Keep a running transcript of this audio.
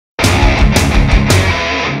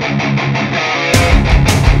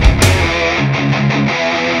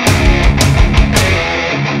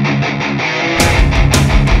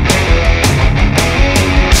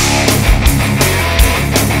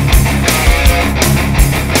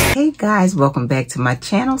Guys, welcome back to my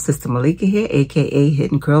channel. Sister Malika here, aka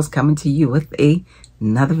Hidden Curls, coming to you with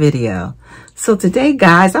another video. So today,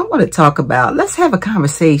 guys, I want to talk about, let's have a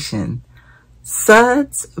conversation.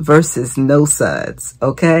 Suds versus no suds,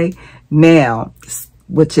 okay? Now,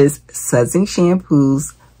 which is sudsing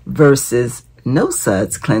shampoos versus no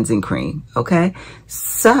suds cleansing cream, okay?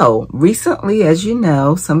 So recently, as you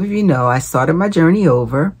know, some of you know, I started my journey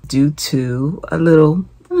over due to a little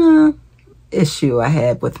issue I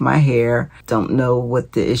had with my hair. Don't know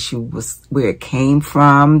what the issue was, where it came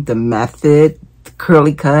from, the method, the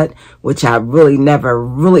curly cut, which I really never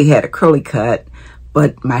really had a curly cut,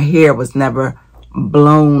 but my hair was never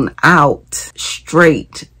blown out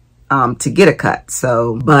straight to get a cut.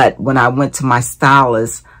 So, but when I went to my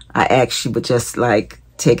stylist, I actually would just like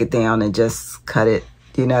take it down and just cut it.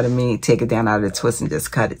 You know what I mean? Take it down out of the twist and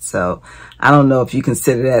just cut it. So I don't know if you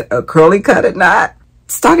consider that a curly cut or not.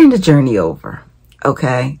 Starting the journey over,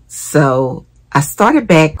 okay? So I started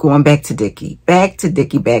going back to Dickey,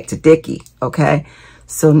 okay?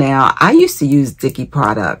 So now I used to use Dickey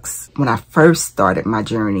products when I first started my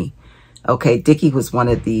journey, okay? Dickey was one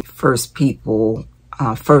of the first people,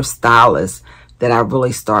 first stylists that I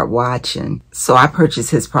really start watching. So I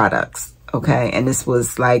purchased his products, okay? And this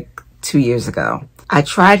was like 2 years ago. I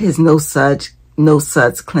tried his no suds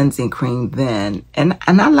cleansing cream then, and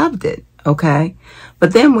I loved it. Okay.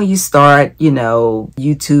 But then when you start, you know,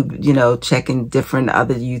 YouTube, you know, checking different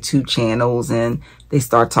other YouTube channels and they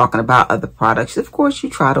start talking about other products, of course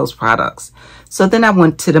you try those products. So then I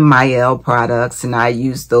went to the Mielle products and I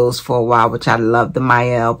used those for a while, which I love the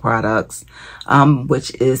Mielle products,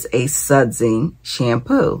 which is a sudsing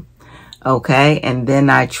shampoo. Okay. And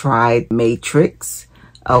then I tried Matrix,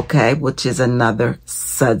 okay, which is another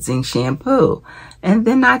sudsing shampoo. And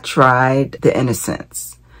then I tried the Innocence,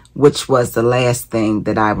 which was the last thing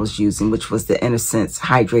that I was using, which was the Innocence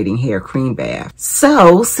Hydrating Hair Cream Bath.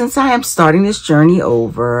 So since I am starting this journey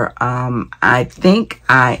over, I think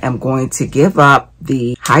I am going to give up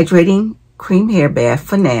the Hydrating Cream Hair Bath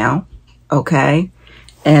for now, okay?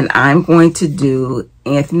 And I'm going to do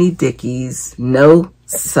Anthony Dickey's No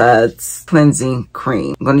Suds Cleansing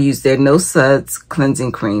Cream. I'm going to use their No Suds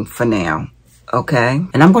Cleansing Cream for now, okay?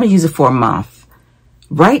 And I'm going to use it for a month.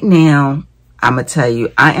 Right now, I'm going to tell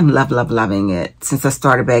you, I am loving it since I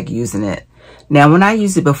started back using it. Now, when I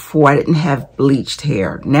used it before, I didn't have bleached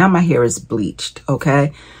hair. Now my hair is bleached,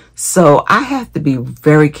 okay? So I have to be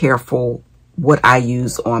very careful what I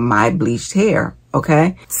use on my bleached hair,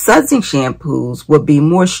 okay? Sudsing shampoos will be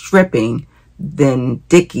more stripping than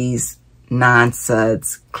Dickey's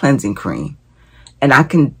non-suds cleansing cream. And I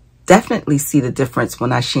can definitely see the difference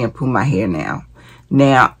when I shampoo my hair now.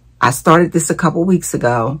 Now, I started this a couple weeks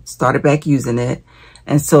ago, started back using it.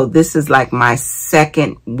 And so this is like my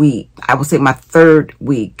second week. I would say my third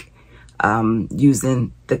week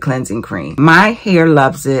using the cleansing cream. My hair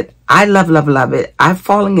loves it. I love it. I'm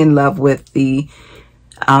falling in love with the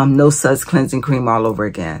No Suds cleansing cream all over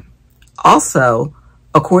again. Also,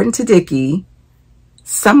 according to Dickey,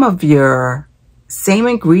 some of your same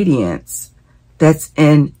ingredients that's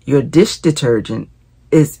in your dish detergent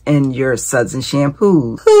is in your suds and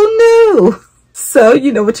shampoos. Who knew? So,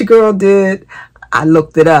 you know what your girl did? I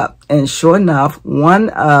looked it up, and sure enough, one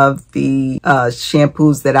of the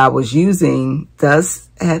shampoos that I was using does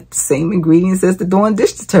have the same ingredients as the Dawn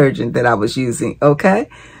dish detergent that I was using, okay?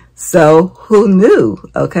 So, who knew,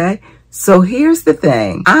 okay? So, here's the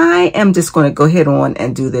thing. I am just going to go ahead on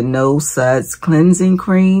and do the No Suds cleansing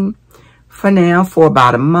cream for now for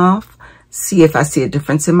about a month. See if I see a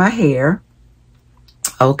difference in my hair.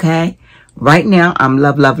 Okay, right now I'm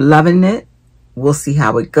loving it. We'll see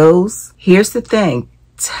how it goes. Here's the thing.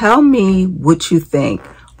 Tell me what you think.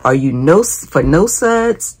 Are you for no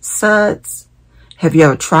suds? Have you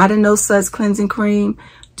ever tried a no suds cleansing cream?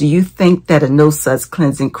 Do you think that a no suds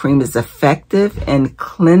cleansing cream is effective in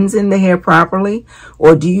cleansing the hair properly?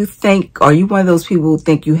 Or do you think, are you one of those people who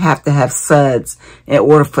think you have to have suds in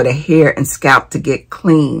order for the hair and scalp to get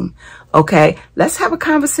clean? Okay, let's have a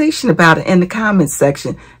conversation about it in the comments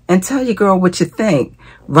section and tell your girl what you think.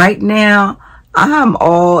 Right now, I'm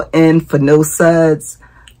all in for no suds.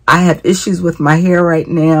 I have issues with my hair right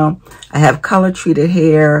now. I have color treated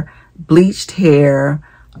hair, bleached hair,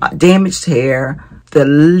 damaged hair. The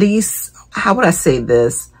least, how would I say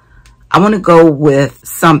this? I want to go with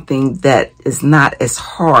something that is not as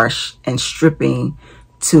harsh and stripping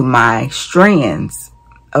to my strands,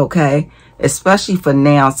 okay? Especially for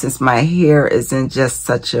now, since my hair is in just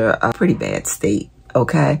such a pretty bad state,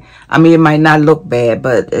 okay? I mean, it might not look bad,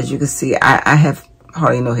 but as you can see, I have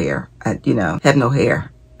hardly no hair. You know, have no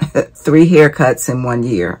hair. 3 haircuts in 1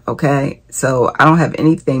 year, okay? So I don't have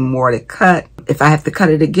anything more to cut. If I have to cut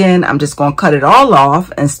it again, I'm just going to cut it all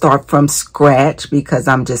off and start from scratch because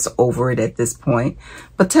I'm just over it at this point.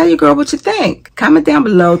 But tell your girl what you think. Comment down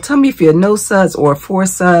below. Tell me if you're no suds or for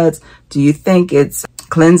suds. Do you think it's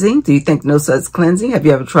cleansing? Do you think no suds cleansing? Have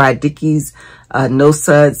you ever tried Dickie's no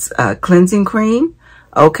suds cleansing cream?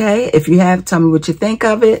 Okay, if you have, tell me what you think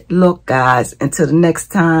of it. Look, guys, until the next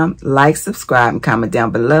time, like, subscribe, and comment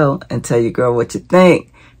down below and tell your girl what you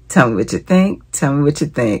think. Tell me what you think. Tell me what you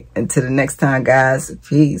think. Until the next time, guys,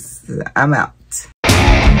 peace. I'm out.